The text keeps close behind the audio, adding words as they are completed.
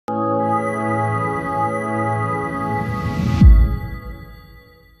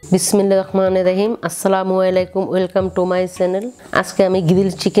বিসমিল্লাহির রহমানির রহিম। আসসালামু আলাইকুম, ওয়েলকাম টু মাই চ্যানেল। আজকে আমি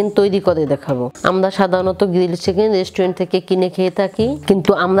গ্রিল চিকেন তৈরি করে দেখাবো। আমরা সাধারণত গ্রিল চিকেন রেস্টুরেন্ট থেকে কিনে খেয়ে থাকি,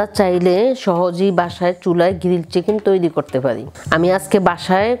 কিন্তু আমরা চাইলে সহজেই বাসায় চুলায় গ্রিল চিকেন তৈরি করতে পারি। আমি আজকে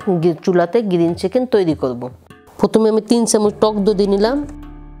বাসায় চুলাতে গ্রিল চিকেন তৈরি করব। প্রথমে আমি 3 চামচ টক দই দিয়ে নিলাম,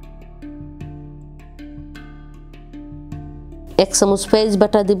 1 চামচ পেঁয়াজ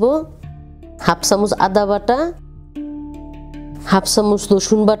বাটা দিব, 1/2 চামচ আদা বাটা, 1/2 চামচ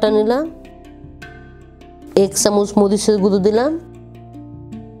রসুন বাটা নিলাম, 1 চামচ মরিচের গুঁড়ো দিলাম,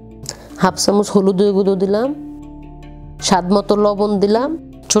 1/2 চামচ হলুদের গুঁড়ো দিলাম, স্বাদ মতো লবণ দিলাম,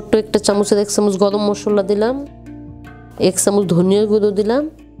 ছোট্ট একটা চামচের 1 চামচ গরম মশলা দিলাম, 1 চামচ ধনিয়ার গুঁড়ো দিলাম,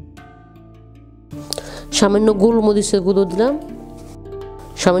 সামান্য গোলমরিচের গুঁড়ো দিলাম,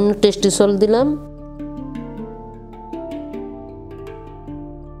 সামান্য টেস্টি সল্ট দিলাম,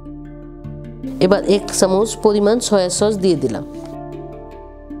 এবার 1 চামচ পরিমাণ সয়া সস দিয়ে দিলাম।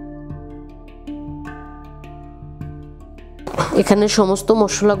 এখানে সমস্ত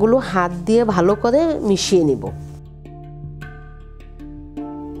মশলাগুলো হাত দিয়ে ভালো করে মিশিয়ে নিব।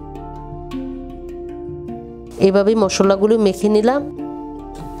 এভাবেই মশলাগুলো মেখে নিলাম।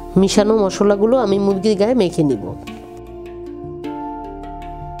 মিশানো মশলাগুলো আমি মুরগির গায়ে মেখে নিব।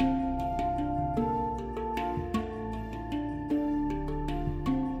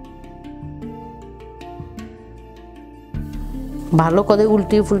 ভালো করে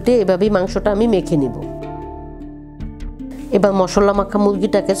উল্টিয়ে ফুলটিয়ে এভাবেই মাংসটা আমি মেখে নিব। এবার মশলা মাখা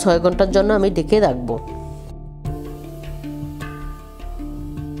মুরগিটাকে 6 ঘন্টার জন্য আমি ঢেকে রাখবো।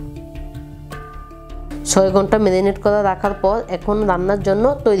 ছয় ঘন্টা ম্যারিনেট করে রাখার পর এখন রান্নার জন্য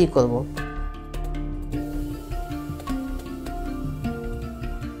তৈরি করব।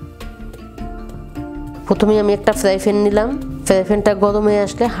 প্রথমে আমি একটা ফ্রাই প্যান নিলাম। ফ্রাই প্যানটা গরম হয়ে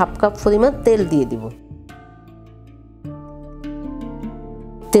আসলে 1/2 কাপ পরিমাণ তেল দিয়ে দিব।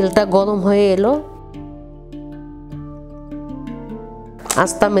 তেলটা গরম হয়ে এলো।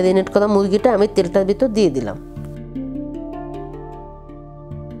 আস্তা ম্যারিনেট করা মুরগিটা আমি তেলটার ভিতর দিয়ে দিলাম।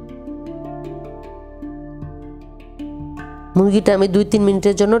 মুরগিটা আমি 2-3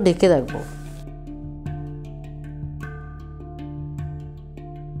 মিনিটের জন্য ঢেকে রাখবো।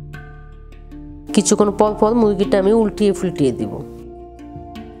 কিছুক্ষণ পর পর মুরগিটা আমি উল্টিয়ে ফুলটিয়ে দিব।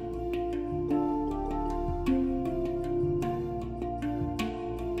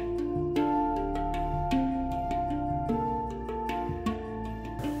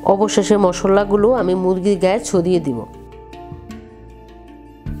 অবশেষে মশলাগুলো আমি মুরগির গায়ে ছড়িয়ে দিব।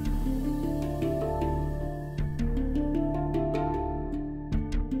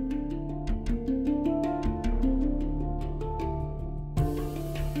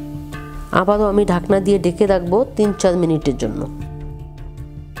 আবারও আমি ঢাকনা দিয়ে ঢেকে রাখবো 3-4 মিনিটের জন্য।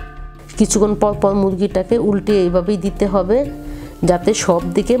 কিছুক্ষণ পর পর মুরগিটাকে উল্টে এইভাবেই দিতে হবে, যাতে সব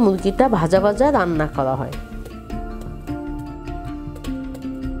দিকে মুরগিটা ভাজা ভাজা রান্না করা হয়।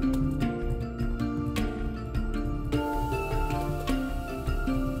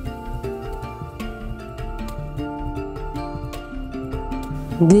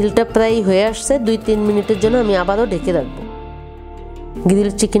 গ্রিলটা প্রায় হয়ে আসছে। 2-3 মিনিটের জন্য আমি আবারও ঢেকে রাখবো।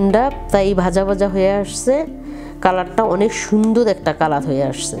 গ্রিল চিকেনটা প্রায় ভাজা ভাজা হয়ে আসছে। কালারটা অনেক সুন্দর একটা কালার হয়ে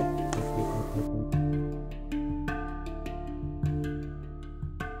আসছে।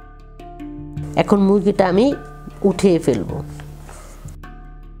 এখন মুরগিটা আমি উঠিয়ে ফেলবো।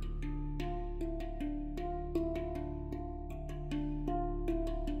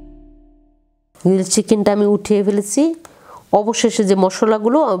 গ্রিল চিকেনটা আমি উঠিয়ে ফেলেছি। অবশেষে যে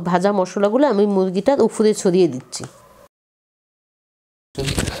মশলাগুলো, ভাজা মশলাগুলো আমি মুরগিটার উপরে ছড়িয়ে দিচ্ছি।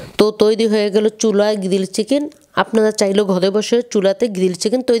 তো তৈরি হয়ে গেল চুলায় গ্রিল চিকেন। আপনারা চাইলেও ঘরে বসে চুলাতে গ্রিল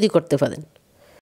চিকেন তৈরি করতে পারেন।